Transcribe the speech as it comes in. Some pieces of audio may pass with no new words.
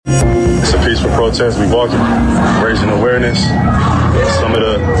streets for protests. We walked, raising awareness. Some of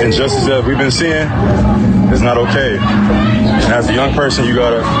the injustices that we've been seeing is not okay. And as a young person, you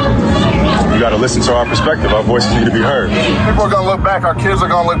gotta listen to our perspective. Our voices need to be heard. People are gonna look back, our kids are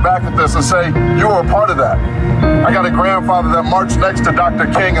gonna look back at this and say, you were a part of that. I got a grandfather that marched next to Dr.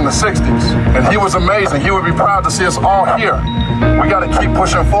 King in the 60s, and he was amazing. He would be proud to see us all here. We gotta keep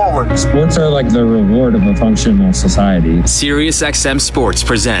pushing forward. Sports are like the reward of a functional society. SiriusXM Sports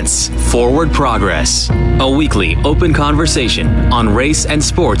presents Forward Progress, a weekly open conversation on race and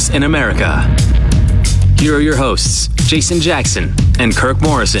sports in America. Here are your hosts, Jason Jackson and Kirk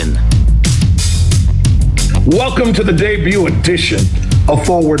Morrison. Welcome to the debut edition of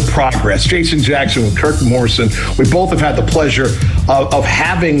Forward Progress. Jason Jackson with Kirk Morrison. We both have had the pleasure of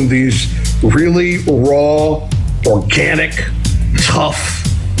having these really raw, organic, tough,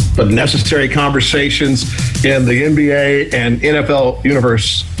 but necessary conversations in the NBA and NFL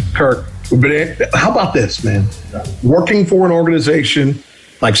universe. Kirk, how about this, man? Working for an organization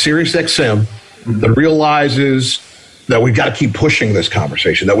like SiriusXM that realizes that we've got to keep pushing this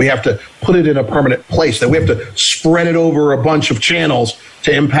conversation, that we have to put it in a permanent place, that we have to spread it over a bunch of channels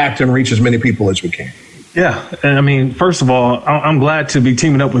to impact and reach as many people as we can. Yeah. And I mean, first of all, I'm glad to be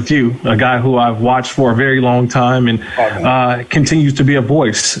teaming up with you, a guy who I've watched for a very long time and continues to be a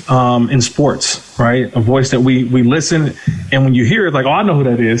voice in sports, right? A voice that we listen. And when you hear it, like, oh, I know who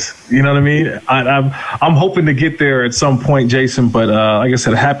that is. You know what I mean? I'm hoping to get there at some point, Jason. But like I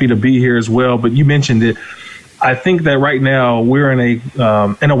said, happy to be here as well. But you mentioned it. I think that right now we're in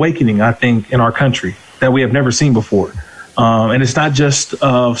an awakening, I think, in our country that we have never seen before. And it's not just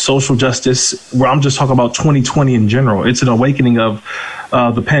social justice, where I'm just talking about 2020 in general. It's an awakening of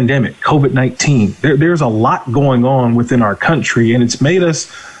the pandemic, COVID-19. There's a lot going on within our country, and it's made us,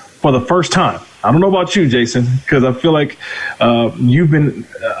 for the first time, I don't know about you, Jason, because I feel like you've been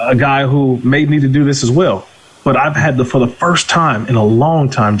a guy who may need to do this as well. But I've had for the first time in a long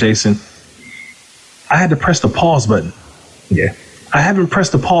time, Jason, I had to press the pause button. Yeah. I haven't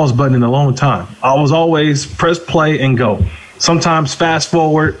pressed the pause button in a long time. I was always press play and go. Sometimes fast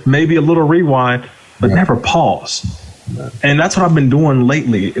forward, maybe a little rewind, but never pause. And that's what I've been doing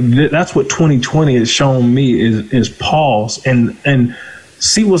lately. That's what 2020 has shown me is pause and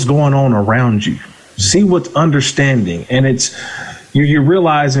see what's going on around you. See what's understanding. And it's you're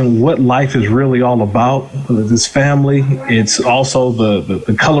realizing what life is really all about. This family, it's also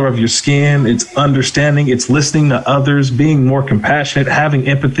the color of your skin, it's understanding, it's listening to others, being more compassionate, having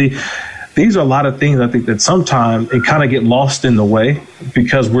empathy. These are a lot of things I think that sometimes it kind of get lost in the way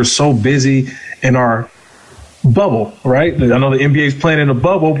because we're so busy in our bubble, right? I know the NBA is playing in a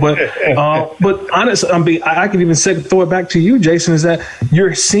bubble, but honestly, I can even throw it back to you, Jason, is that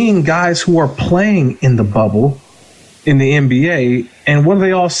you're seeing guys who are playing in the bubble in the NBA, and what are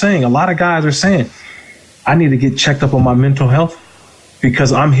they all saying? A lot of guys are saying, I need to get checked up on my mental health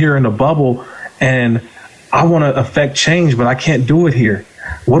because I'm here in a bubble and I want to affect change, but I can't do it here.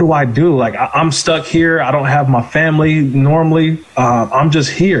 What do I do? Like, I'm stuck here. I don't have my family normally. I'm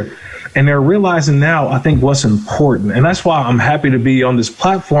just here. And they're realizing now, I think, what's important. And that's why I'm happy to be on this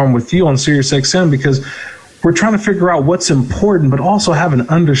platform with you on SiriusXM, because we're trying to figure out what's important, but also have an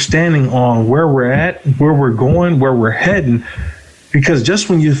understanding on where we're at, where we're going, where we're heading. Because just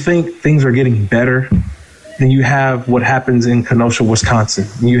when you think things are getting better, then you have what happens in Kenosha, Wisconsin.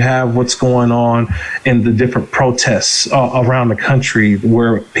 You have what's going on in the different protests around the country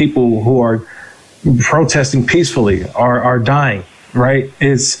where people who are protesting peacefully are dying, right?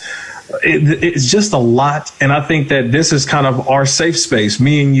 It's just a lot. And I think that this is kind of our safe space,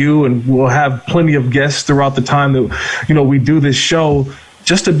 me and you, and we'll have plenty of guests throughout the time that, we do this show,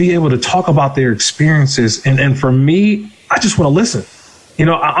 just to be able to talk about their experiences. And for me, I just want to listen.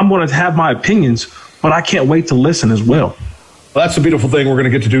 I'm going to have my opinions, but I can't wait to listen as well. Well, that's the beautiful thing we're going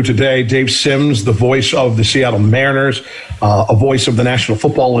to get to do today. Dave Sims, the voice of the Seattle Mariners, a voice of the National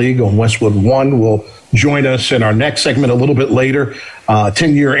Football League on Westwood One, will join us in our next segment a little bit later.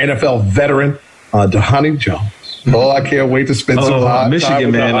 10-year NFL veteran, Dhani Jones. Oh, I can't wait to spend some time.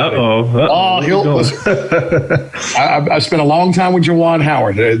 Michigan, man. I spent a long time with Juwan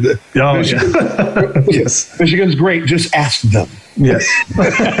Howard. Yes. Michigan's great. Just ask them. Yes.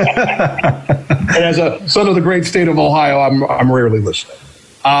 And as a son of the great state of Ohio, I'm rarely listening.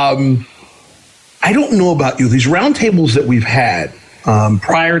 I don't know about you. These roundtables that we've had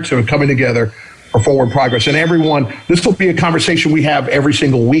prior to coming together for Forward Progress, and everyone, this will be a conversation we have every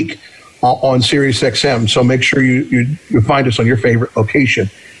single week on SiriusXM. So make sure you find us on your favorite location.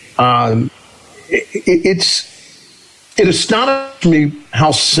 It astonished me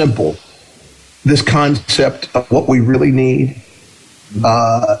how simple this concept of what we really need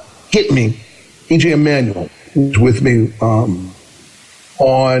hit me, E.J. Emanuel was with me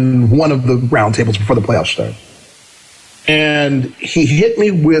on one of the roundtables before the playoffs started. And he hit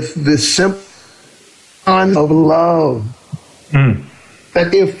me with this simple kind of love.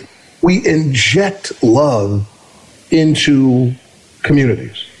 That if we inject love into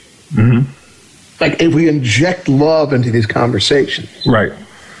communities, like if we inject love into these conversations, Right.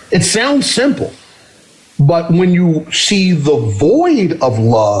 it sounds simple, but when you see the void of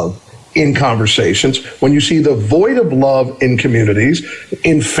love in conversations, when you see the void of love in communities,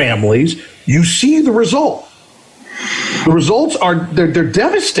 in families, you see the result. The results they're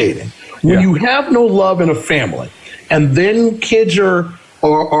devastating. When you have no love in a family, and then kids are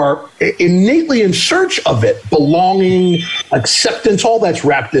innately in search of it, belonging, acceptance, all that's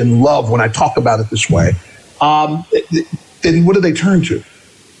wrapped in love when I talk about it this way, then what do they turn to?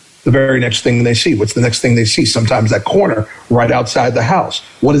 The very next thing they see. What's the next thing they see? Sometimes that corner right outside the house.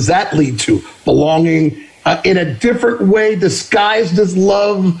 What does that lead to? Belonging in a different way, disguised as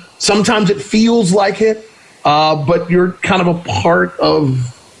love. Sometimes it feels like it, but you're kind of a part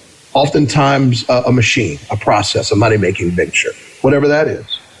of oftentimes a machine, a process, a money-making venture, whatever that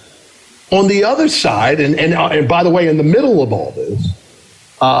is. On the other side, and by the way, in the middle of all this,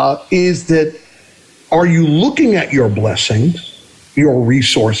 is that are you looking at your blessings, your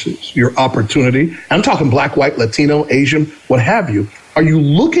resources, your opportunity? I'm talking Black, white, Latino, Asian, what have you. Are you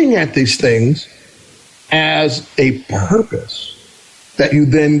looking at these things as a purpose that you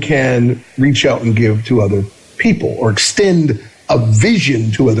then can reach out and give to other people or extend a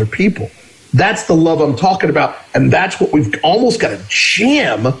vision to other people? That's the love I'm talking about. And that's what we've almost got to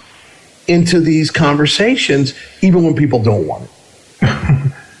jam into these conversations, even when people don't want it.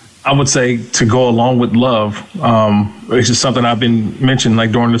 I would say to go along with love, it's just something I've been mentioning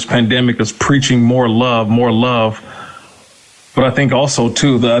like during this pandemic is preaching more love. But I think also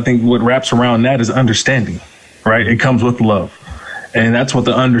too, I think what wraps around that is understanding, right? It comes with love. And that's what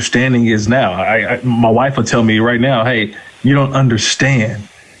the understanding is now. My wife will tell me right now, hey, you don't understand.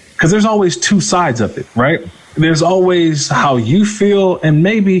 Because there's always two sides of it, right? There's always how you feel, and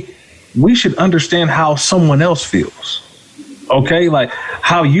maybe we should understand how someone else feels. Okay, like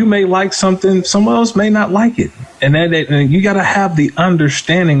how you may like something, someone else may not like it. And then you got to have the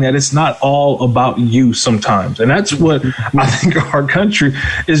understanding that it's not all about you sometimes. And that's what I think our country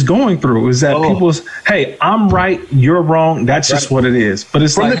is going through is that people's, hey, I'm right, you're wrong. That's just what it is. But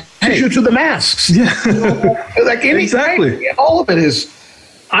it's from like, the tissue to the masks. Yeah. Like Exactly. All of it is,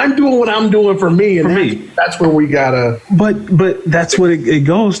 I'm doing what I'm doing for me. And that's where we got to. But that's what it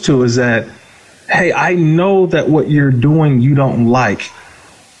goes to is that, hey, I know that what you're doing you don't like,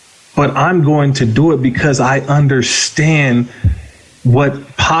 but I'm going to do it because I understand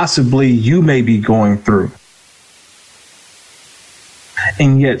what possibly you may be going through.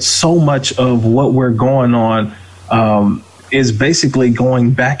 And yet so much of what we're going on is basically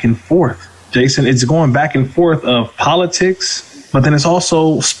going back and forth. Jason, it's going back and forth of politics, but then it's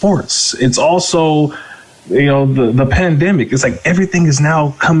also sports. It's also, the pandemic. It's like everything is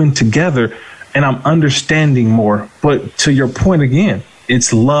now coming together. And I'm understanding more. But to your point again,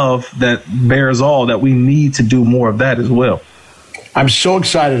 it's love that bears all, that we need to do more of that as well. I'm so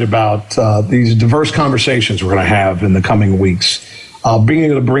excited about these diverse conversations we're going to have in the coming weeks. Being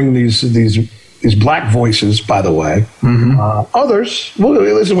able to bring these Black voices, by the way. Others, well,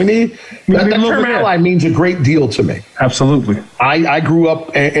 listen, we need, that term ally means a great deal to me. Absolutely. I grew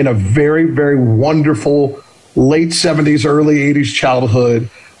up in a very, very wonderful late 70s, early 80s childhood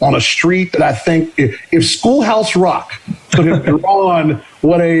on a street that I think if Schoolhouse Rock could have drawn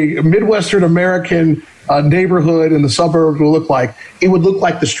what a Midwestern American neighborhood in the suburbs would look like, it would look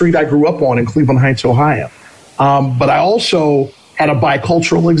like the street I grew up on in Cleveland Heights, Ohio. But I also had a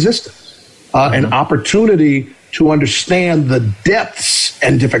bicultural existence, an opportunity to understand the depths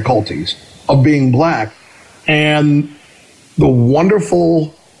and difficulties of being Black and the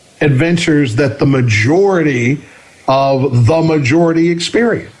wonderful adventures that the majority of the majority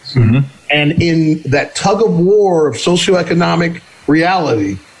experience. And in that tug of war of socioeconomic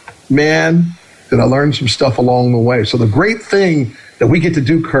reality, man, did I learn some stuff along the way. So the great thing that we get to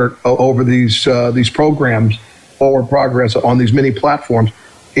do, Kirk, over these programs, Forward Progress, on these many platforms,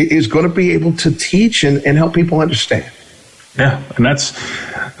 is going to be able to teach and help people understand. Yeah, and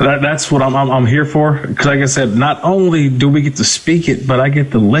that's what I'm here for. Because like I said, not only do we get to speak it, but I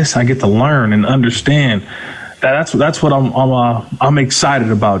get to listen, I get to learn and understand. That's what I'm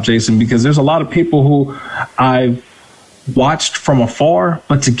excited about, Jason, because there's a lot of people who I've watched from afar,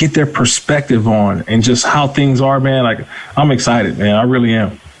 but to get their perspective on and just how things are, man, like I'm excited, man. I really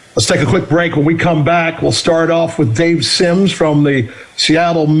am. Let's take a quick break. When we come back, we'll start off with Dave Sims from the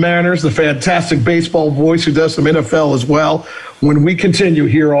Seattle Mariners, the fantastic baseball voice who does some NFL as well, when we continue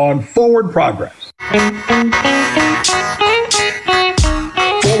here on Forward Progress.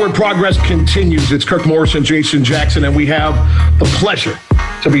 Forward Progress continues. It's Kirk Morrison, Jason Jackson, and we have the pleasure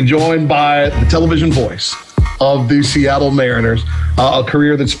to be joined by the television voice of the Seattle Mariners, a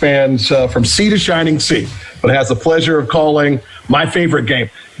career that spans from sea to shining sea, but has the pleasure of calling my favorite game.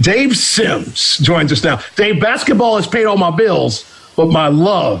 Dave Sims joins us now. Dave, basketball has paid all my bills, but my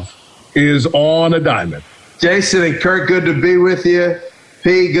love is on a diamond. Jason and Kirk, good to be with you.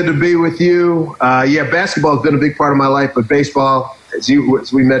 P, good to be with you. Basketball has been a big part of my life, but baseball, as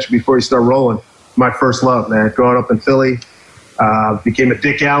we mentioned before you start rolling, my first love, man. Growing up in Philly, became a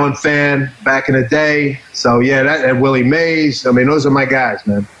Dick Allen fan back in the day. So, and Willie Mays. I mean, those are my guys,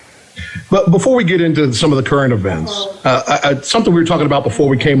 man. But before we get into some of the current events, something we were talking about before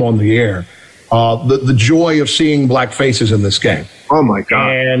we came on the air, the joy of seeing black faces in this game. Oh, my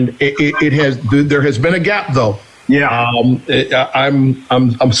God. And there has been a gap, though. Yeah.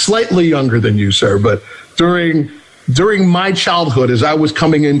 I'm slightly younger than you, sir, but during my childhood, as I was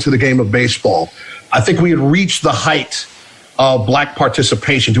coming into the game of baseball, I think we had reached the height of black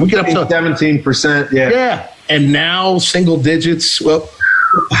participation. Did we get up to 17%? Yeah. Yeah. And now single digits. Well,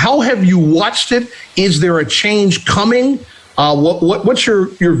 how have you watched it? Is there a change coming? What's your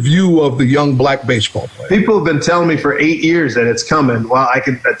view of the young black baseball player? People have been telling me for 8 years that it's coming. Well, I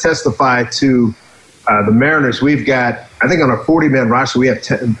can testify to the Mariners. We've got, I think on our 40-man roster, we have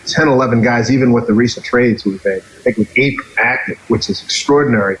 10, 11 guys, even with the recent trades we've made. I think with 8 active, which is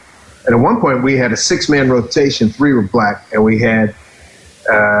extraordinary. And at one point, we had a 6-man rotation. 3 were black, and we had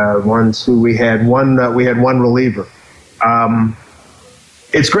one reliever.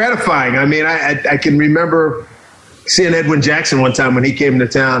 It's gratifying. I mean, I can remember seeing Edwin Jackson one time when he came to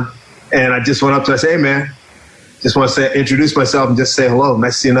town, and I just went up to him and said, "Hey, man, just want to introduce myself and just say hello.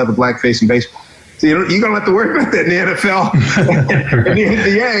 Nice to see another black face in baseball." So you don't have to worry about that in the NFL. In the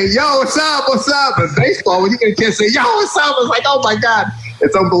NBA, yo, what's up? What's up? In baseball, when you get a chance to say, yo, what's up? It's like, oh, my God.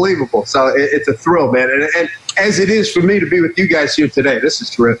 It's unbelievable. So it's a thrill, man. And as it is for me to be with you guys here today, this is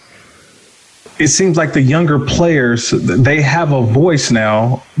terrific. It seems like the younger players, they have a voice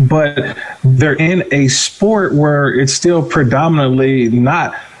now, but they're in a sport where it's still predominantly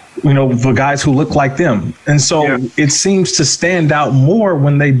not, the guys who look like them. And so It seems to stand out more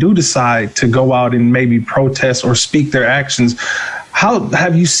when they do decide to go out and maybe protest or speak their actions. How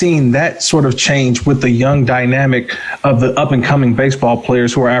have you seen that sort of change with the young dynamic of the up-and-coming baseball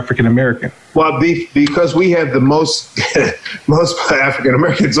players who are African-American? Well, because we have the most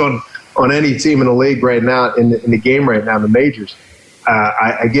African-Americans on any team in the league right now, in the game right now, in the majors,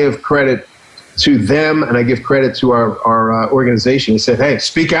 I give credit to them and I give credit to our organization. They said, "Hey,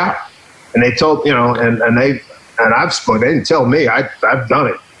 speak out," and they told and I've spoken. They didn't tell me. I've done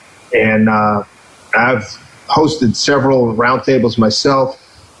it, and I've hosted several roundtables myself.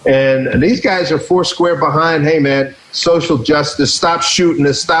 And these guys are 4 square behind. Hey, man, social justice. Stop shooting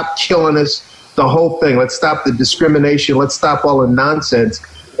us. Stop killing us. The whole thing. Let's stop the discrimination. Let's stop all the nonsense.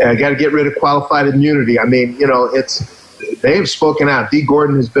 I got to get rid of qualified immunity. I mean, they have spoken out. D.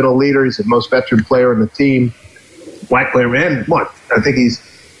 Gordon has been a leader. He's the most veteran player on the team, black player, and I think he's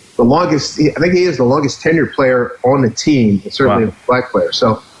the longest. I think he is the longest tenured player on the team. Certainly a black player.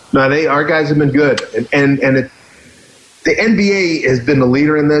 So no, our guys have been good, and the NBA has been the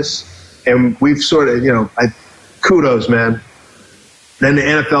leader in this, and we've sort of kudos, man. Then the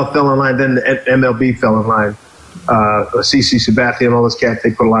NFL fell in line. Then the MLB fell in line. CC Sabathia, all those cats,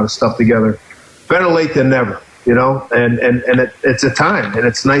 they put a lot of stuff together. Better late than never, and it's a time, and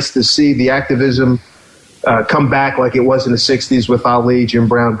it's nice to see the activism come back like it was in the 60s with Ali, Jim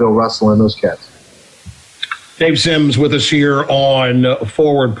Brown, Bill Russell, and those cats. Dave Sims with us here on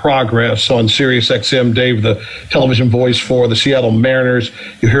Forward Progress on Sirius XM. Dave, the television voice for the Seattle Mariners.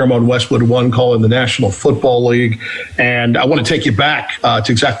 You hear him on Westwood One calling the National Football League. And I want to take you back to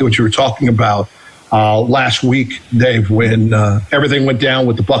exactly what you were talking about last week, Dave, when everything went down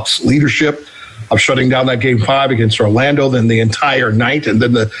with the Bucs leadership of shutting down that Game 5 against Orlando, then the entire night, and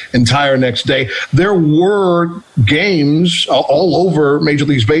then the entire next day. There were games all over Major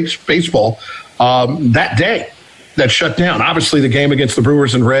League Baseball that day that shut down. Obviously, the game against the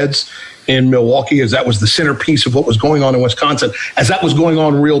Brewers and Reds in Milwaukee, as that was the centerpiece of what was going on in Wisconsin. As that was going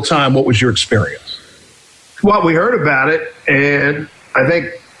on real time, what was your experience? Well, we heard about it, and I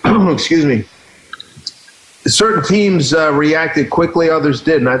think, excuse me, certain teams reacted quickly, others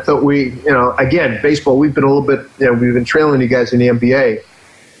didn't. I thought again, baseball, we've been a little bit, we've been trailing you guys in the NBA,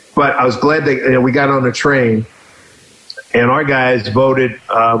 but I was glad that we got on the train. And our guys voted,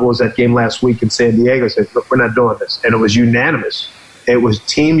 what was that game last week in San Diego, said, look, we're not doing this. And it was unanimous. It was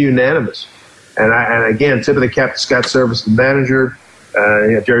team unanimous. And again, tip of the cap to Scott Service, the manager,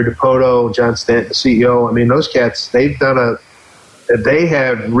 Jerry DiPoto, John Stanton, the CEO. I mean, those cats, they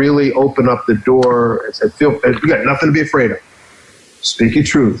have really opened up the door and said, you got nothing to be afraid of. Speak your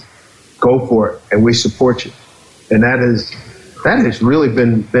truth. Go for it. And we support you. And that has really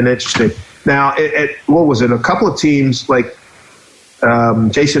been interesting. Now, what was it? A couple of teams like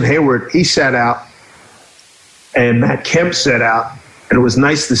Jason Hayward, he sat out, and Matt Kemp sat out. And it was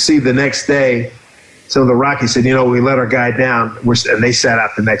nice to see the next day. So the Rockies said, we let our guy down, and they sat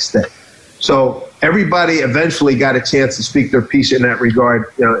out the next day. So everybody eventually got a chance to speak their piece in that regard.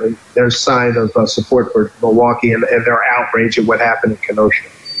 Their sign of support for Milwaukee and their outrage at what happened in Kenosha.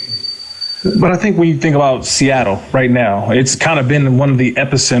 But I think when you think about Seattle right now, it's kind of been one of the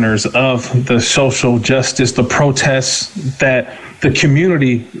epicenters of the social justice, the protests that the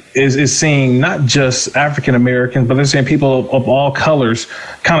community is seeing, not just African Americans, but they're seeing people of all colors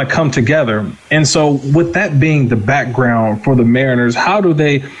kind of come together. And so with that being the background for the Mariners, how do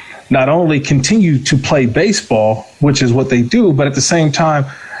they not only continue to play baseball, which is what they do, but at the same time,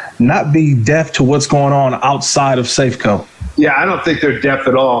 not be deaf to what's going on outside of Safeco? Yeah, I don't think they're deaf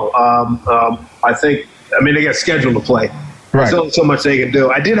at all. They got scheduled to play. Right. There's only so much they can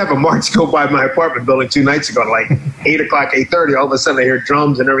do. I did have a march go by my apartment building 2 nights ago, like 8 o'clock, 8:30. All of a sudden I hear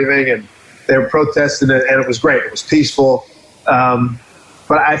drums and everything, and they were protesting it, and it was great. It was peaceful.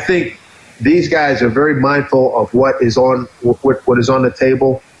 But I think these guys are very mindful of what is on the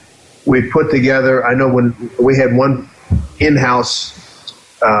table. We put together, I know when we had one in-house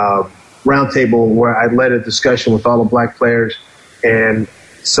roundtable where I led a discussion with all the black players and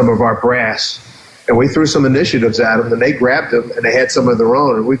some of our brass. And we threw some initiatives at them, and they grabbed them, and they had some of their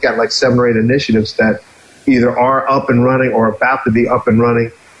own. And we've got like 7 or 8 initiatives that either are up and running or about to be up and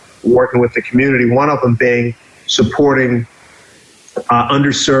running, working with the community. One of them being supporting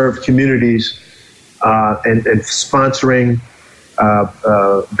underserved communities and sponsoring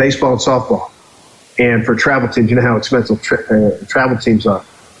baseball and softball. And for travel teams, you know how expensive travel teams are.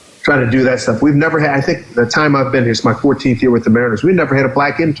 Trying to do that stuff. We've never had, I think the time I've been here, it's my 14th year with the Mariners, we've never had a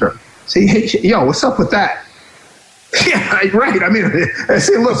black intern. Say, hey, yo, what's up with that? Yeah, right. I mean, I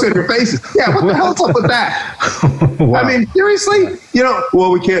see looks in your faces. Yeah, what the hell's up with that? Wow. I mean, seriously?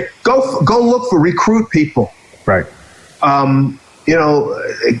 We can't. Go look for recruit people. Right. A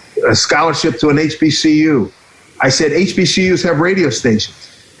scholarship to an HBCU. I said HBCUs have radio stations.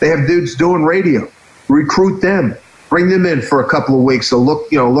 They have dudes doing radio. Recruit them. Bring them in for a couple of weeks. So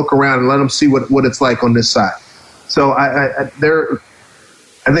look around and let them see what it's like on this side. So I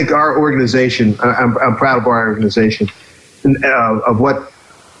think our organization, I'm proud of our organization, of what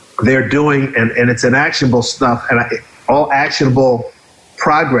they're doing, and it's an actionable stuff, and all actionable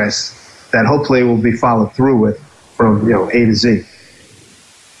progress that hopefully will be followed through with from A to Z.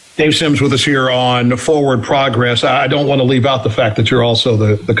 Dave Sims with us here on Forward Progress. I don't want to leave out the fact that you're also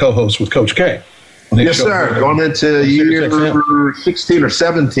the co-host with Coach K. Yes, sir. Going into year 16 or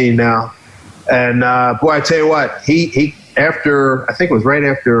 17 now. And, boy, I tell you what, he after, I think it was right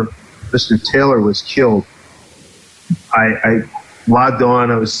after Mr. Taylor was killed, I logged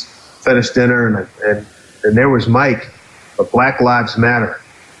on, I was finished dinner, and there was Mike, the Black Lives Matter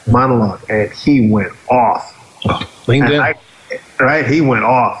monologue, and he went off. Right, he went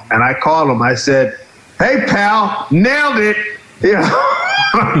off. And I called him, I said, hey, pal, nailed it.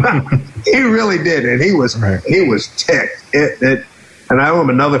 He really did, and he was ticked. And I owe him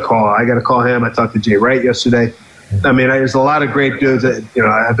another call. I got to call him. I talked to Jay Wright yesterday. I mean, there's a lot of great dudes.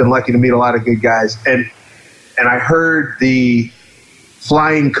 I've been lucky to meet a lot of good guys. And I heard the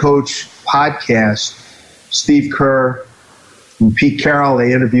Flying Coach podcast. Steve Kerr and Pete Carroll.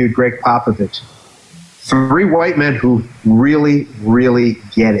 They interviewed Greg Popovich. 3 white men who really, really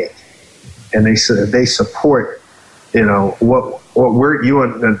get it, and they support. What you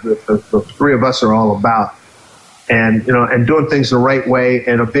and the 3 of us are all about, and doing things the right way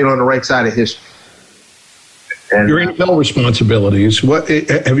and being on the right side of history. And your NFL responsibilities. What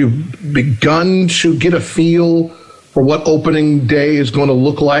have you begun to get a feel for what opening day is going to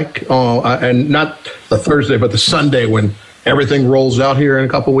look like? And not the Thursday, but the Sunday when everything rolls out here in a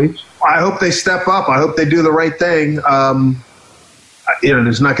couple of weeks. I hope they step up. I hope they do the right thing.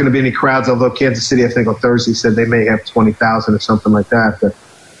 There's not going to be any crowds, although Kansas City, I think on Thursday, said they may have 20,000 or something like that. But,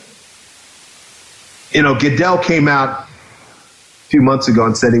 Goodell came out a few months ago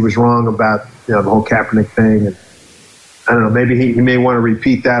and said he was wrong about, the whole Kaepernick thing. And I don't know, maybe he may want to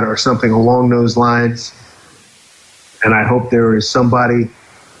repeat that or something along those lines. And I hope there is somebody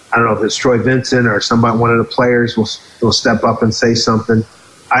I don't know if it's Troy Vincent or somebody, one of the players will step up and say something.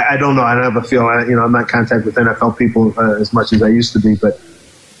 I don't know. I don't have a feel. I'm not in contact with NFL people as much as I used to be, but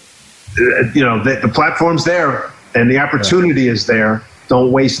the platform's there and the opportunity is there.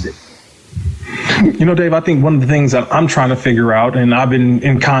 Don't waste it. Dave, I think one of the things that I'm trying to figure out, and I've been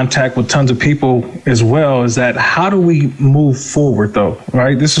in contact with tons of people as well, is that how do we move forward, though,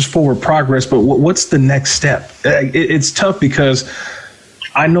 right? This is forward progress, but what's the next step? It's tough because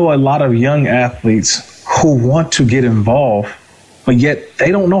I know a lot of young athletes who want to get involved, but yet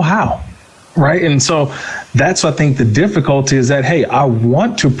they don't know how, right? And so that's, I think, the difficulty is that, hey, I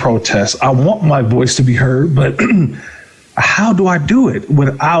want to protest. I want my voice to be heard, but how do I do it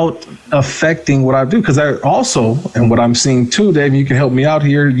without affecting what I do? Because I also, and what I'm seeing too, Dave, you can help me out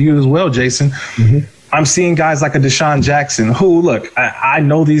here, you as well, Jason. Mm-hmm. I'm seeing guys like a Deshaun Jackson who, look, I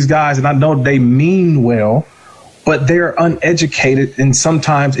know these guys and I know they mean well, but they're uneducated and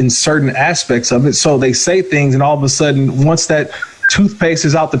sometimes in certain aspects of it. So they say things and all of a sudden, once that toothpaste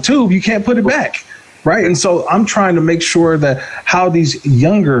is out the tube, you can't put it back. Right. And so I'm trying to make sure that how this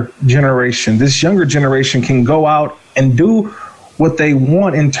younger generation can go out and do what they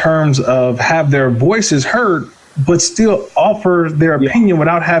want in terms of have their voices heard, but still offer their opinion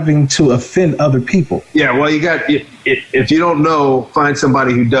without having to offend other people. Yeah, well, if you don't know, find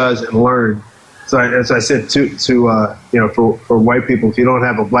somebody who does and learn. So as I said for white people, if you don't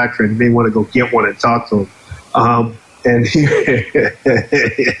have a black friend, you may want to go get one and talk to them. And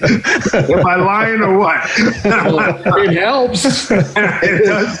am I lying or what? It helps. It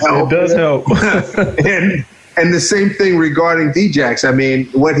does help. It does help. And the same thing regarding Djax. I mean,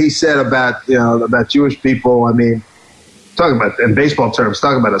 what he said about Jewish people. I mean, talking about in baseball terms,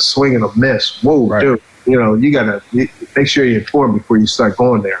 talking about a swing and a miss. Whoa, right. Dude! You gotta make sure you're informed before you start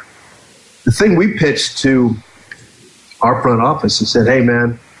going there. The thing we pitched to our front office and said, "Hey,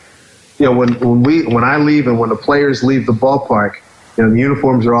 man, when I leave and when the players leave the ballpark, the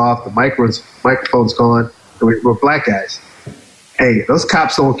uniforms are off, the microphone's gone, and we're black guys. Hey, those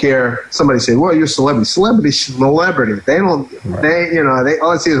cops don't care." Somebody said, "Well, you're a celebrity." Celebrity. They don't. Right. They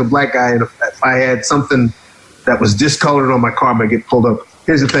all I see is a black guy. And if I had something that was discolored on my car, I might get pulled up.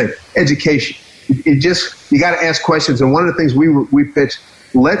 Here's the thing: education. You got to ask questions. And one of the things we pitched: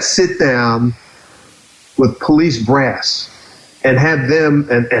 let's sit down with police brass and have them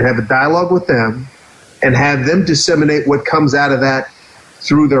and have a dialogue with them and have them disseminate what comes out of that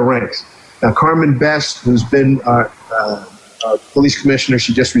through their ranks. Now, Carmen Best, who's been our police commissioner,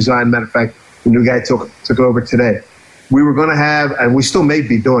 she just resigned. Matter of fact, the new guy took over today. We were going to have, and we still may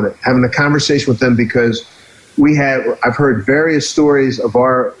be doing it, having a conversation with them because I've heard various stories of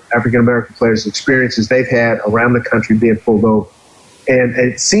our African-American players, experiences they've had around the country being pulled over. And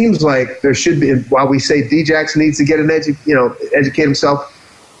it seems like there should be, while we say Djax needs to get educate himself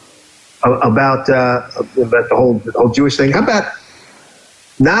about the whole Jewish thing. How about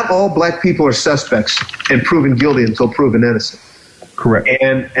not all black people are suspects and proven guilty until proven innocent? Correct.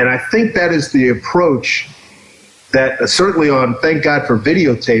 And I think that is the approach that certainly on, thank God for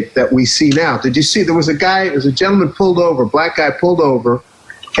videotape, that we see now. Did you see there was a gentleman pulled over, black guy pulled over,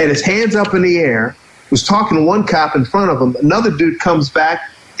 had his hands up in the air, was talking to one cop in front of him. Another dude comes back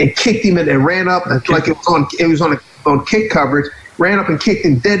and kicked him and ran up like it was on kick coverage, ran up and kicked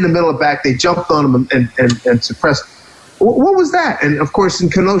him dead in the middle of the back. They jumped on him and suppressed him. What was that? And of course in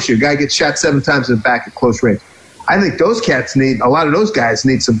Kenosha, a guy gets shot 7 times in the back at close range. I think a lot of those guys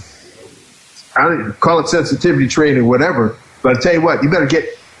need some, I don't even call it sensitivity training or whatever, but I'll tell you what, you better get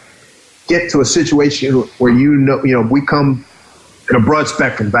to a situation where we come in a broad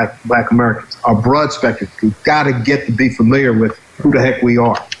spectrum, black Americans, a broad spectrum. You've got to get to be familiar with who the heck we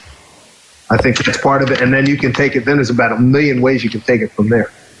are. I think that's part of it. And then you can take it, then there's about 1 million ways you can take it from there.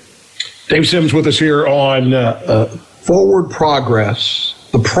 Dave Sims with us here on Forward Progress,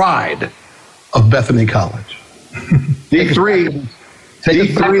 the pride of Bethany College. D3.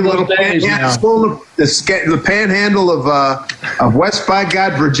 D3 little panhandle, the panhandle of West by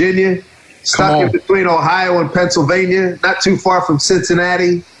God, Virginia, stuck in between Ohio and Pennsylvania, not too far from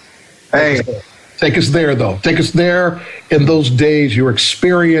Cincinnati. Hey, take us there, though. Take us there in those days, your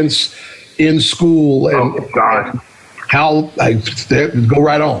experience in school. And God. Go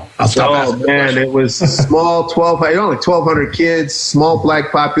right on. I'll stop asking. Man, it was small, only 1,200 kids, small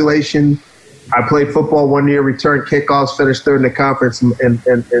black population. I played football one year, returned kickoffs, finished third in the conference and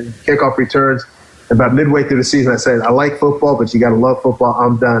kickoff returns. About midway through the season, I said, I like football, but you got to love football.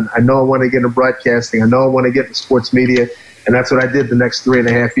 I'm done. I know I want to get into broadcasting. I know I want to get into sports media. And that's what I did the next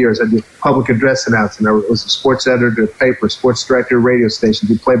 3.5 years. I did public address announcing. I was a sports editor at paper, sports director at radio station,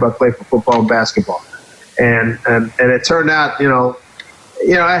 did play-by-play for football and basketball. And it turned out,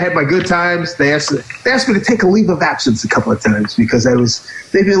 I had my good times. They asked me to take a leave of absence a couple of times because I was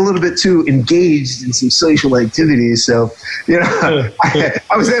maybe a little bit too engaged in some social activities. So, I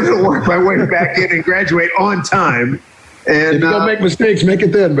was able to work my way back in and graduate on time. And if you don't make mistakes, make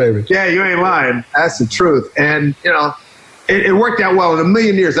it then, baby. Yeah, you ain't lying. That's the truth. And, it worked out well. In a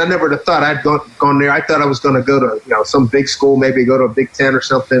million years, I never would have thought I'd gone there. I thought I was going to go to, some big school, maybe go to a Big Ten or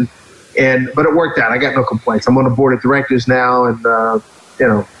something. But it worked out. I got no complaints. I'm on the board of directors now, and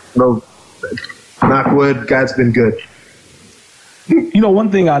no, knock wood, God's been good.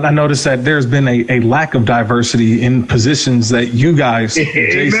 One thing I noticed that there's been a lack of diversity in positions that you guys,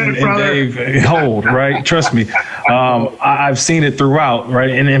 Jason and Dave, hold, right? Trust me. I've seen it throughout,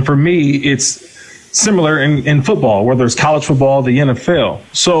 right? And for me, it's similar in football, whether it's college football, the NFL.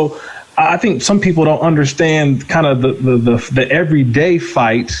 So I think some people don't understand kind of the everyday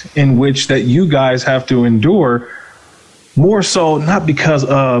fight in which that you guys have to endure, more so not because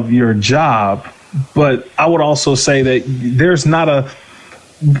of your job, but I would also say that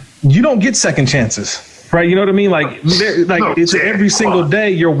you don't get second chances, right? You know what I mean? It's every single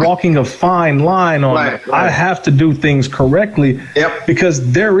day you're walking a fine line on, right. I have to do things correctly. Yep.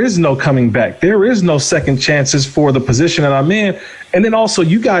 Because there is no coming back. There is no second chances for the position that I'm in. And then also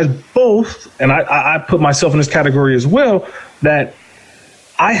you guys both, and I put myself in this category as well, that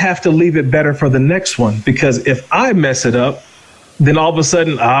I have to leave it better for the next one, because if I mess it up, then all of a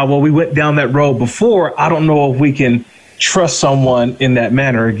sudden, we went down that road before. I don't know if we can trust someone in that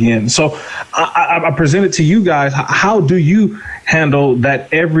manner again. So I present it to you guys. How do you handle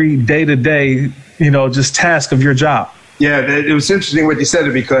that every day-to-day, just task of your job? Yeah, it was interesting what you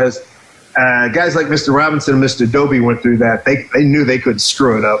said, because guys like Mr. Robinson and Mr. Dobie went through that. They knew they couldn't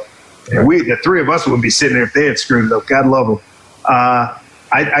screw it up. And the three of us wouldn't be sitting there if they had screwed it up. God love them.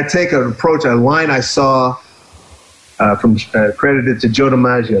 I take an approach, a line I saw from credited to Joe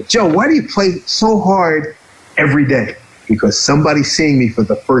DiMaggio. Joe, why do you play so hard every day? Because somebody's seeing me for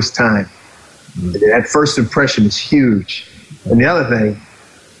the first time. That first impression is huge. And the other thing,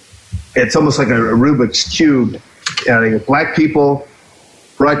 it's almost like a Rubik's Cube. Black people,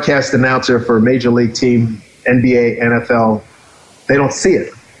 broadcast announcer for a major league team, NBA, NFL, they don't see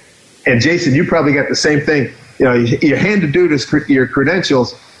it. And Jason, you probably got the same thing. You're handed your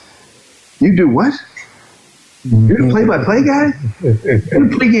credentials. You do what? You're the play-by-play guy? You're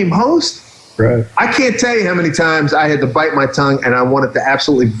the pregame host? Right. I can't tell you how many times I had to bite my tongue and I wanted to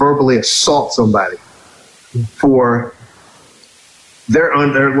absolutely verbally assault somebody for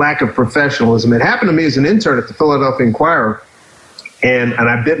their lack of professionalism. It happened to me as an intern at the Philadelphia Inquirer, and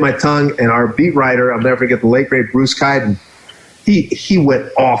I bit my tongue, and our beat writer, I'll never forget, the late, great Bruce Kiden, he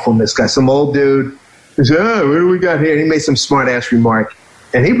went off on this guy, some old dude. He said, what do we got here? And he made some smart-ass remark.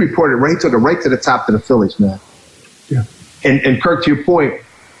 And he reported he took it right to the top to the Phillies, man. Yeah. And Kirk, to your point,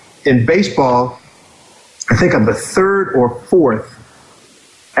 in baseball, I think I'm the third or fourth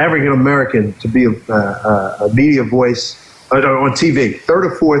African-American to be a media voice on TV. Third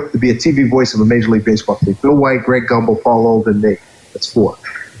or fourth to be a TV voice of a Major League Baseball team. Bill White, Greg Gumbel, Paul Olden, me. That's four.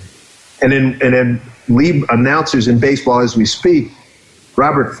 And then lead announcers in baseball as we speak,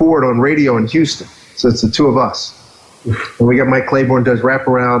 Robert Ford on radio in Houston. So it's the two of us. And we got Mike Claiborne does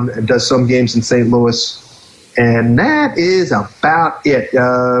wraparound and does some games in St. Louis. And that is about it.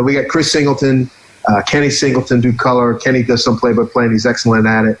 We got Chris Singleton, Kenny Singleton do color. Kenny does some play-by-play, and he's excellent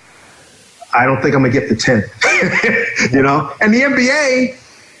at it. I don't think I'm going to get to 10. And the NBA,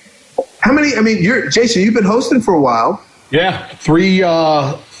 how many? I mean, Jason, you've been hosting for a while. Yeah, three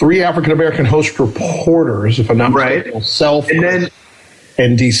African-American host reporters, if I'm not mistaken. Myself, and then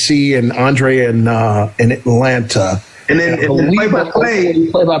DC, and Andre in Atlanta. And then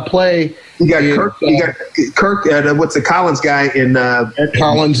play-by-play, you got Kirk. What's the Collins guy in Ed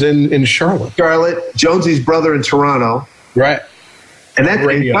Collins in Charlotte. Jonesy's brother in Toronto. Right.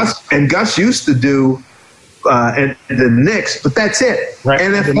 And Gus used to do and the Knicks, but that's it. Right.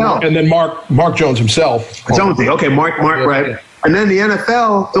 NFL. And then Mark Jones himself. Jonesy. Okay, Mark, right. Yeah. And then the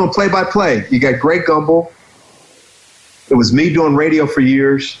NFL doing play-by-play. You got Greg Gumbel. It was me doing radio for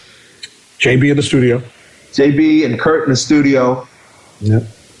years. JB in the studio. JB and Kurt in the studio. Yep.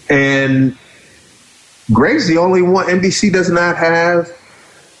 And Greg's the only one. NBC does not have.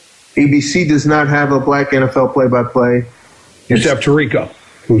 ABC does not have a black NFL play-by-play. You have Tarico,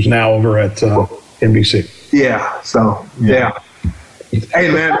 who's now over at NBC. Yeah. So, yeah.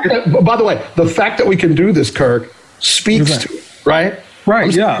 Hey, man. By the way, the fact that we can do this, Kirk, speaks to it, right?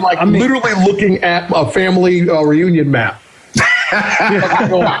 Right, yeah. Literally looking at a family reunion map.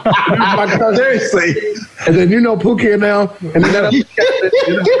 Seriously. And then Pookie now. And then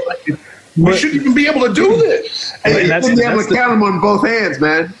We shouldn't even be able to do this. And you shouldn't be able to count them on both hands,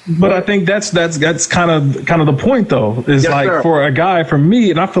 man. But I think that's kind of the point, though. Is Yes, like sir. for a guy, for me,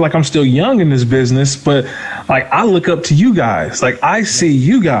 and I feel like I'm still young in this business, but like I look up to you guys. Like I see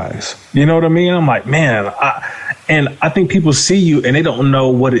you guys. You know what I mean? I'm like, man, I think people see you and they don't know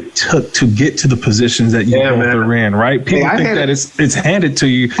what it took to get to the positions that you both are in, right? People think that it's handed to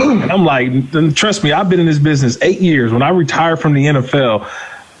you. And I'm like, trust me, I've been in this business 8 years. When I retired from the NFL,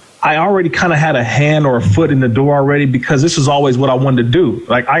 I already kind of had a hand or a foot in the door already because this is always what I wanted to do.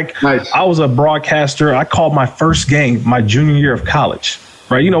 Like I was a broadcaster. I called my first game my junior year of college.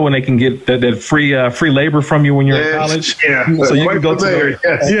 Right, you know when they can get that free labor from you when you're in college, so you can go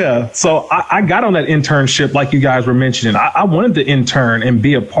to So I got on that internship like you guys were mentioning. I wanted to intern and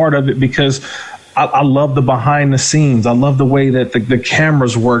be a part of it because I love the behind the scenes. I love the way that the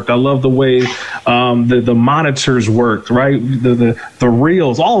cameras worked. I love the way the monitors worked. Right, the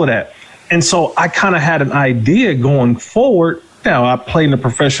reels, all of that. And so I kind of had an idea going forward. Now I played in the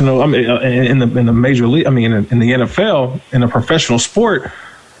professional. I mean, in the major league. I mean, in the NFL, in a professional sport.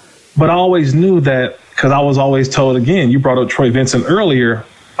 But I always knew that because I was always told. Again, you brought up Troy Vincent earlier.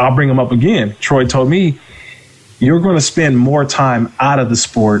 I'll bring him up again. Troy told me you're going to spend more time out of the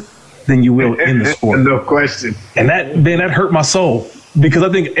sport than you will in the sport. No question. And that hurt my soul because I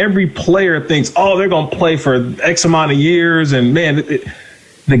think every player thinks, oh, they're going to play for X amount of years, and man.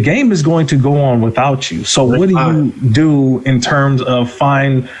 The game is going to go on without you. So what do you do in terms of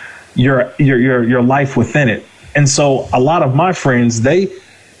find your life within it? And so a lot of my friends, they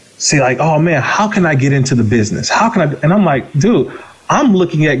say like, oh man, how can I get into the business? How can I? And I'm like, dude, I'm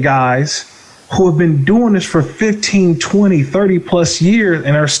looking at guys who have been doing this for 15, 20, 30 plus years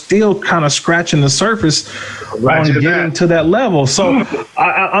and are still kind of scratching the surface on getting to that level. So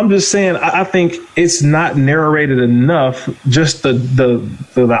I'm just saying, I think it's not narrated enough, just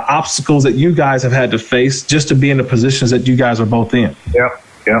the obstacles that you guys have had to face just to be in the positions that you guys are both in.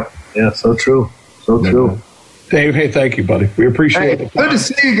 Yeah, so true. So true. Dave, hey, thank you, buddy. We appreciate it. Good to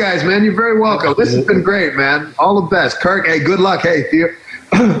see you guys, man. You're very welcome. This has been great, man. All the best. Kirk, hey, good luck. Hey,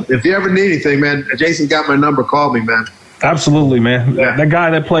 if you ever need anything, man, Jason got my number. Call me, man. Absolutely, man. Yeah. That guy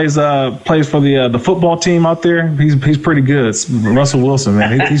that plays for the football team out there, he's pretty good. It's Russell Wilson,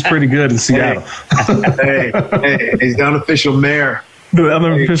 man. He's pretty good in Seattle. hey, he's the unofficial mayor. The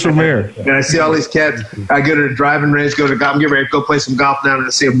unofficial mayor. And I see all these cats. I go to the driving range, go to golf. I'm getting ready to go play some golf now, and I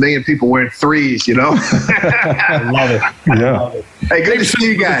see 1 million people wearing threes, you know? I love it. Yeah. Hey, good to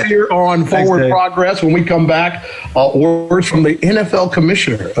see you guys. Here on Forward Progress. When we come back, words from the NFL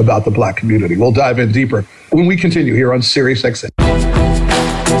commissioner about the black community. We'll dive in deeper when we continue here on Sirius XM.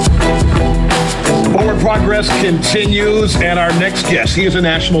 Forward Progress continues, and our next guest, he is a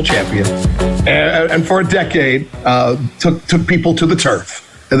national champion, and for a decade took people to the turf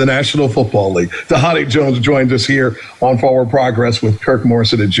in the National Football League. Dhani Jones joins us here on Forward Progress with Kirk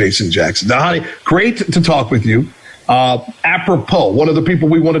Morrison and Jason Jackson. Dhani, great to talk with you. Apropos, one of the people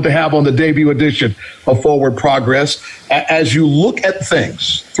we wanted to have on the debut edition of Forward Progress, as you look at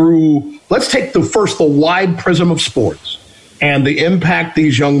things through, let's take the wide prism of sports and the impact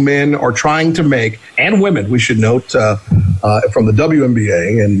these young men are trying to make, and women, we should note, from the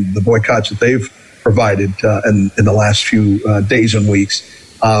WNBA and the boycotts that they've provided in the last few days and weeks.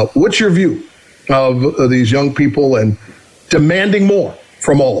 What's your view of these young people and demanding more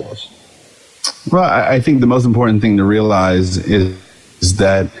from all of us? Well, I think the most important thing to realize is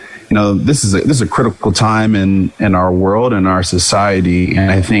that, you know, this is a critical time in our world and our society.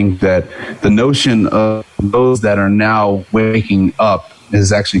 And I think that the notion of those that are now waking up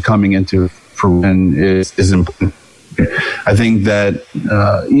is actually coming into fruition is important. I think that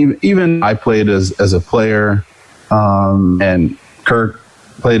even I played as a player, and Kirk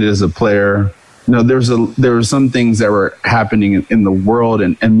played as a player. You know, there were some things that were happening in the world,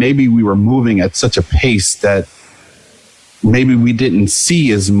 and maybe we were moving at such a pace that maybe we didn't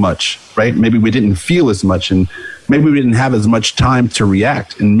see as much, right? Maybe we didn't feel as much, and maybe we didn't have as much time to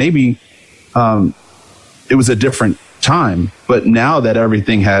react. And maybe it was a different time. But now that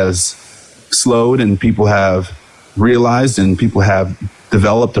everything has slowed and people have realized and people have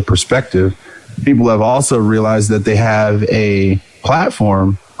developed a perspective, people have also realized that they have a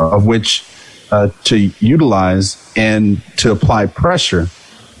platform of which to utilize and to apply pressure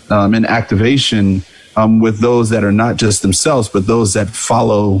and activation with those that are not just themselves, but those that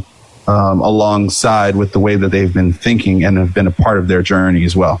follow alongside with the way that they've been thinking and have been a part of their journey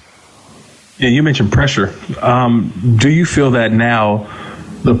as well. Yeah, you mentioned pressure. Do you feel that now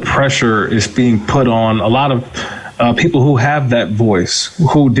the pressure is being put on a lot of people who have that voice,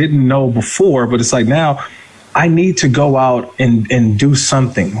 who didn't know before, but it's like now I need to go out and do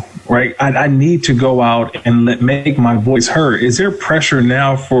something, right? I need to go out and make my voice heard. Is there pressure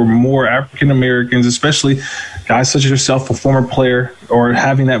now for more African Americans, especially guys such as yourself, a former player, or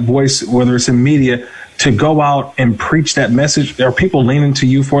having that voice, whether it's in media, to go out and preach that message? Are people leaning to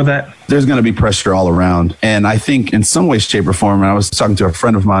you for that? There's going to be pressure all around. And I think in some way, shape, or form, and I was talking to a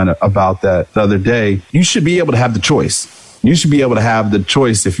friend of mine about that the other day, you should be able to have the choice. You should be able to have the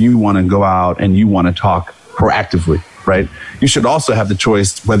choice if you want to go out and you want to talk proactively, right? You should also have the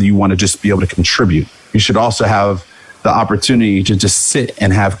choice whether you want to just be able to contribute. You should also have the opportunity to just sit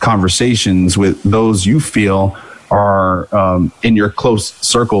and have conversations with those you feel are in your close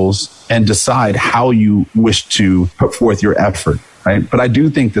circles and decide how you wish to put forth your effort, right? But I do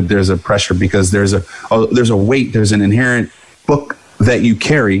think that there's a pressure because there's a weight, there's an inherent book that you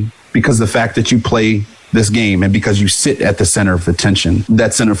carry because of the fact that you play this game and because you sit at the center of attention.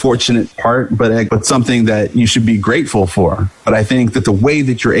 That's an unfortunate part, but something that you should be grateful for. But I think that the way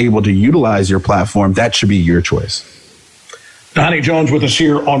that you're able to utilize your platform, that should be your choice. Donnie Jones with us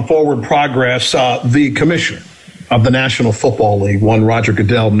here on Forward Progress. The commissioner of the National Football League, one Roger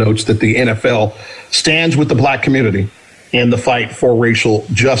Goodell, notes that the NFL stands with the black community in the fight for racial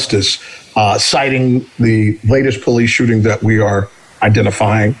justice, citing the latest police shooting that we are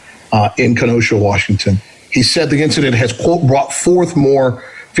identifying in Kenosha, Washington. He said the incident has, quote, brought forth more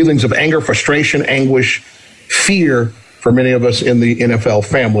feelings of anger, frustration, anguish, fear for many of us in the NFL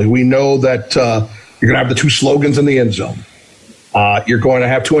family. We know that you're going to have the two slogans in the end zone. You're going to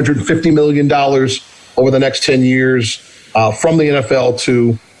have $250 million over the next 10 years from the NFL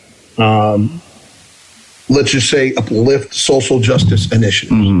to, let's just say, uplift social justice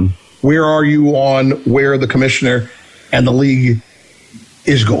initiatives. Mm-hmm. Where are you on where the commissioner and the league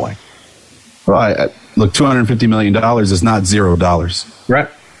is going? Well, look, $250 million is not $0.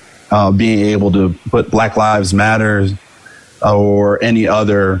 Right. Being able to put Black Lives Matter or any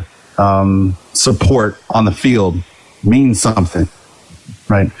other support on the field means something,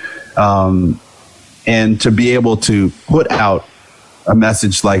 right? And to be able to put out a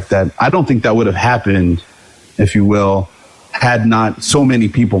message like that, I don't think that would have happened, if you will, had not so many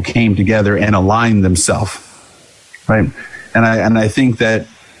people came together and aligned themselves, right? And I think that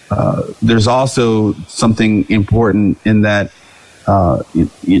there's also something important in that,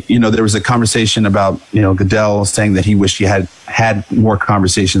 there was a conversation about, Goodell saying that he wished he had more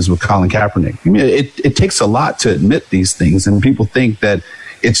conversations with Colin Kaepernick. I mean, it takes a lot to admit these things, and people think that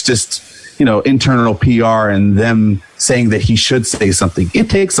it's just, internal PR and them saying that he should say something. It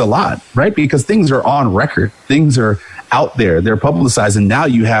takes a lot, right? Because things are on record. Things are out there. They're publicized, and now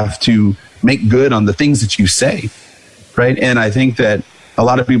you have to make good on the things that you say, right? And I think that a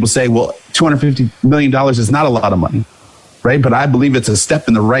lot of people say, well, $250 million is not a lot of money, right? But I believe it's a step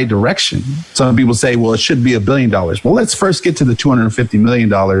in the right direction. Some people say, well, it should be $1 billion. Well, let's first get to the $250 million.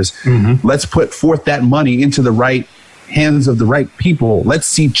 Mm-hmm. Let's put forth that money into the right hands of the right people. Let's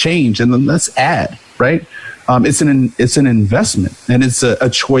see change, and then let's add, right? It's an investment, and it's a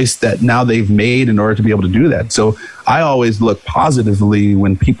choice that now they've made in order to be able to do that. So I always look positively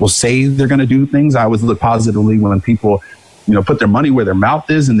when people say they're going to do things. I always look positively when people, put their money where their mouth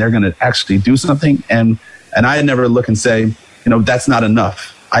is and they're going to actually do something. And I never look and say, that's not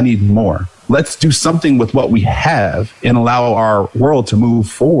enough. I need more. Let's do something with what we have and allow our world to move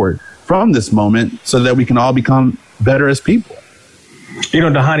forward from this moment so that we can all become better as people.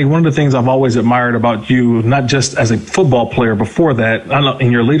 Dhani, one of the things I've always admired about you, not just as a football player before that, I know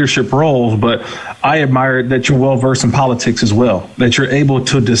in your leadership roles, but I admire that you're well versed in politics as well, that you're able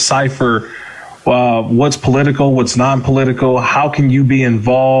to decipher what's political, what's non-political, how can you be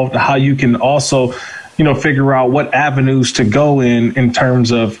involved, how you can also, figure out what avenues to go in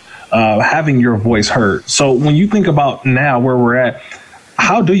terms of having your voice heard. So when you think about now where we're at,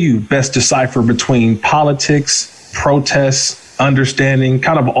 how do you best decipher between politics, protests, understanding,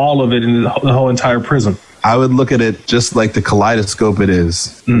 kind of all of it in the whole entire prism? I would look at it just like the kaleidoscope it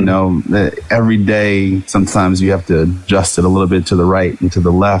is. Every day, sometimes you have to adjust it a little bit to the right and to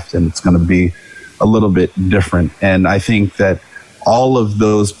the left, and it's going to be a little bit different. And I think that all of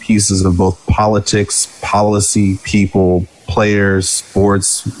those pieces of both politics, policy, people, players,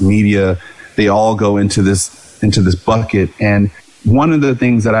 sports, media, they all go into this bucket. And one of the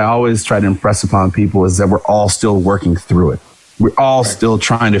things that I always try to impress upon people is that we're all still working through it. We're all still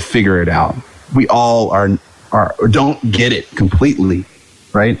trying to figure it out. We all are don't get it completely,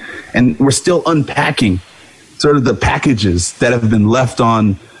 right? And we're still unpacking sort of the packages that have been left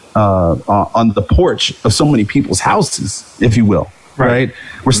on the porch of so many people's houses, if you will, right?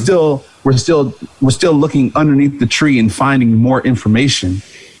 We're still looking underneath the tree and finding more information.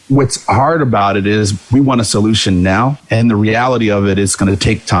 what's hard about it is we want a solution now. And the reality of it is going to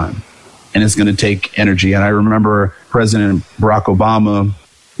take time and it's going to take energy. And I remember President Barack Obama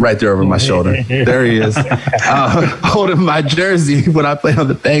right there over my shoulder. There he is, holding my jersey when I played on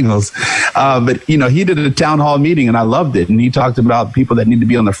the Bengals. But, you know, he did a town hall meeting and I loved it. And he talked about people that need to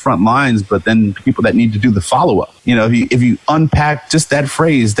be on the front lines, but then people that need to do the follow-up. You know, if you unpack just that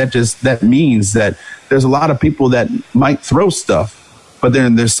phrase, that means that there's a lot of people that might throw stuff, but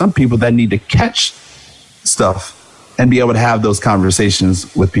then there's some people that need to catch stuff and be able to have those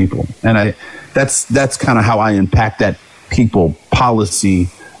conversations with people. And that's kind of how I unpack that people, policy,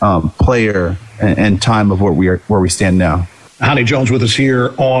 player, and time of where we stand now. Dhani Jones with us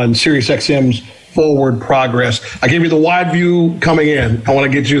here on SiriusXM's Forward Progress. I gave you the wide view coming in. I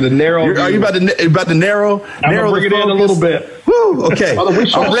want to get you the narrow view. Are you about to narrow? I'm going to bring it in a little bit. Woo, okay.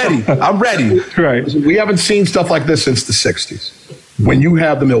 I'm ready. Right. We haven't seen stuff like this since the 60s. When you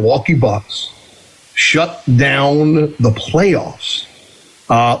have the Milwaukee Bucks shut down the playoffs,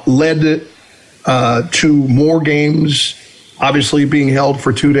 led to more games obviously being held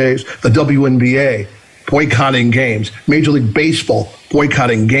for 2 days, the WNBA boycotting games, Major League Baseball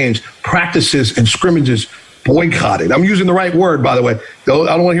boycotting games, practices and scrimmages boycotted. I'm using the right word, by the way. I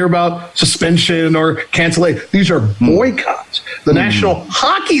don't want to hear about suspension or cancellation. These are boycotts. The National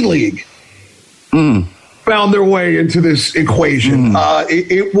Hockey League found their way into this equation.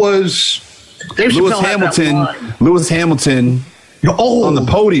 It was Lewis Hamilton on the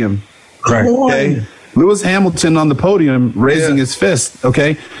podium. Right. Okay. Lewis Hamilton on the podium raising his fist.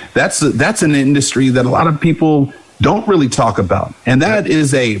 Okay. That's an industry that a lot of people don't really talk about. And that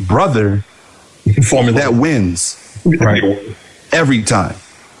is a brother that wins every time.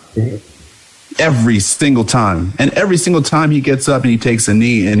 Every single time. And every single time he gets up and he takes a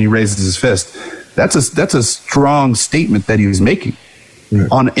knee and he raises his fist. That's a strong statement that he was making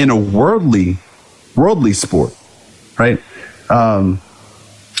in a worldly sport. Right.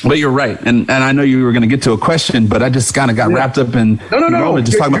 But you're right. And I know you were going to get to a question, but I just kind of got wrapped up in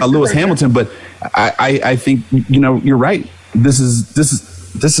just talking about Lewis Hamilton. But I think, you know, you're right. This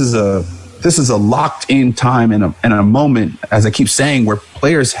is a locked in time and a moment, as I keep saying, where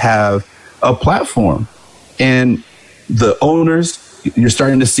players have a platform and the owners, you're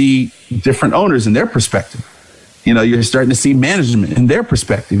starting to see different owners in their perspective. You know, you're starting to see management in their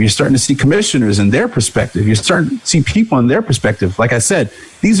perspective. You're starting to see commissioners in their perspective. You're starting to see people in their perspective. Like I said,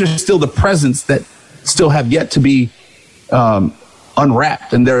 these are still the presents that still have yet to be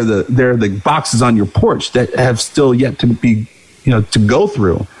unwrapped. And they're the boxes on your porch that have still yet to be, you know, to go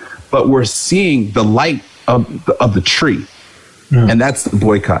through. But we're seeing the light of the tree. And that's the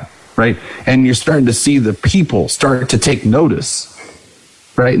boycott, right? And you're starting to see the people start to take notice,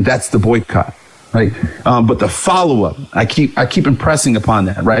 right? That's the boycott. Right, but the follow-up, I keep impressing upon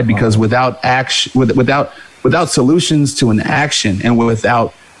that, right? Because without action, without solutions to an action, and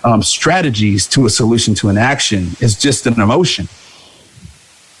without strategies to a solution to an action, it's just an emotion.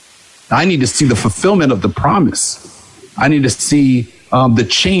 I need to see the fulfillment of the promise. I need to see the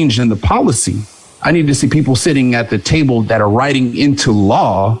change in the policy. I need to see people sitting at the table that are writing into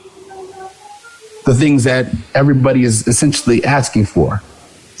law the things that everybody is essentially asking for.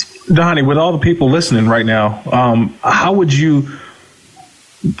 Dhani, with all the people listening right now, how would you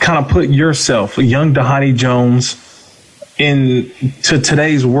kind of put yourself, a young Dhani Jones, into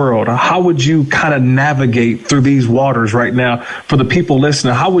today's world? How would you kind of navigate through these waters right now? For the people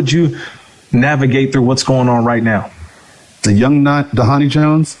listening, how would you navigate through what's going on right now? The young Dhani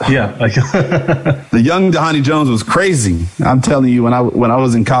Jones? Yeah. The young Dhani Jones was crazy. I'm telling you, when I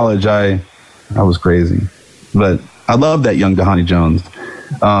was in college, I was crazy. But I love that young Dhani Jones.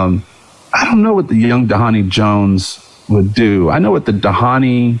 I don't know what the young Dhani Jones would do. I know what the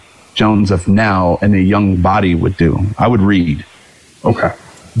Dhani Jones of now and the young body would do. I would read. Okay.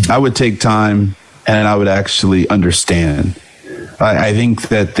 I would take time and I would actually understand. I think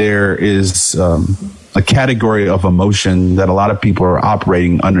that there is a category of emotion that a lot of people are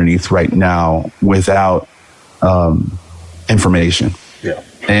operating underneath right now without information. Yeah.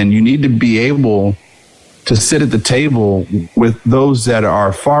 And you need to be able to sit at the table with those that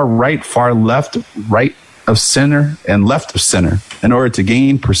are far right, far left, right of center, and left of center in order to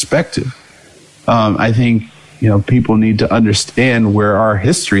gain perspective. I think, you know, people need to understand where our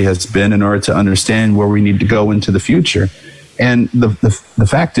history has been in order to understand where we need to go into the future. And the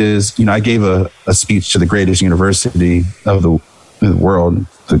fact is, you know, I gave a speech to the greatest university of the world,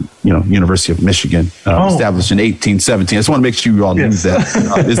 the University of Michigan, established in 1817. I just want to make sure you all knew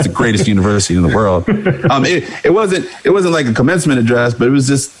that it's the greatest university in the world. It wasn't like a commencement address, but it was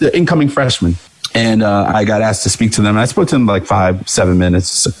just the incoming freshman. And I got asked to speak to them. I spoke to them like 5-7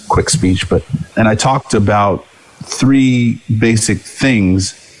 minutes, it's a quick speech, and I talked about 3 basic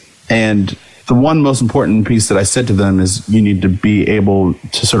things. And the one most important piece that I said to them is you need to be able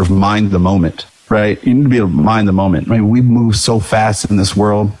to sort of mind the moment, right? You need to be able to mind the moment. I mean, we move so fast in this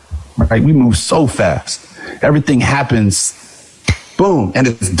world, right? We move so fast. Everything happens, boom, and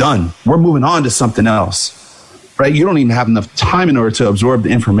it's done. We're moving on to something else, right? You don't even have enough time in order to absorb the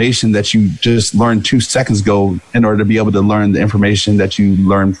information that you just learned 2 seconds ago in order to be able to learn the information that you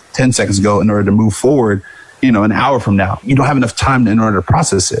learned 10 seconds ago in order to move forward, an hour from now. You don't have enough time in order to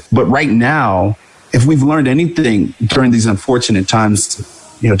process it. But right now, if we've learned anything during these unfortunate times,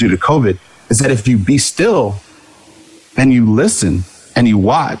 due to COVID, is that if you be still and you listen and you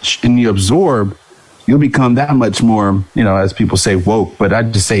watch and you absorb, you'll become that much more, as people say, woke, but I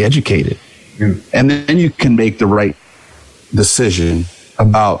just say educated. And then you can make the right decision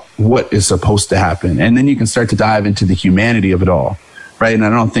about what is supposed to happen. And then you can start to dive into the humanity of it all, right? And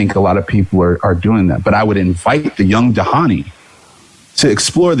I don't think a lot of people are doing that. But I would invite the young Dhani to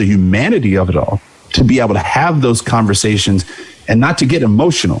explore the humanity of it all, to be able to have those conversations and not to get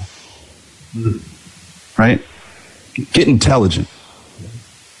emotional, right? Get intelligent.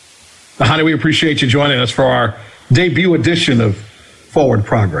 Dhani, we appreciate you joining us for our debut edition of Forward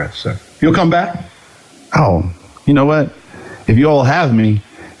Progress, sir. You'll come back? Oh, you know what? If you all have me,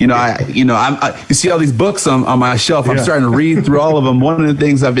 you see all these books on my shelf. I'm starting to read through all of them. One of the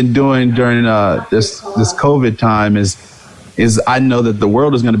things I've been doing during this COVID time is I know that the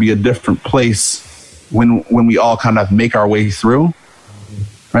world is going to be a different place when we all kind of make our way through,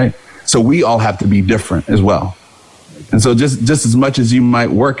 right? So we all have to be different as well. And so just as much as you might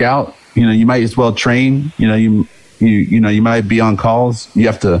work out, you might as well train. You might be on calls. You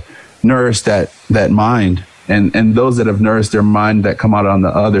have to nourish that mind, and those that have nourished their mind that come out on the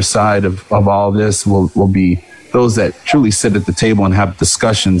other side of all this will be those that truly sit at the table and have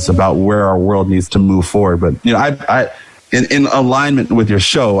discussions about where our world needs to move forward. But I in alignment with your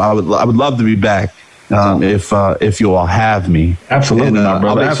show, I would love to be back if you all have me. Absolutely, and, my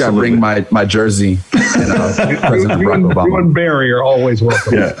brother. I'll make sure I bring my jersey. President Barack Obama. You and Barry are always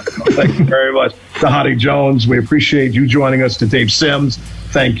welcome. Yeah. Thank you very much, Dhani Jones. We appreciate you joining us. To Dave Sims,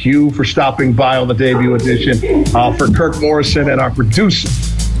 thank you for stopping by on the debut edition. For Kirk Morrison and our producer,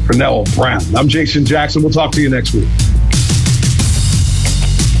 Pernell Brown, I'm Jason Jackson. We'll talk to you next week.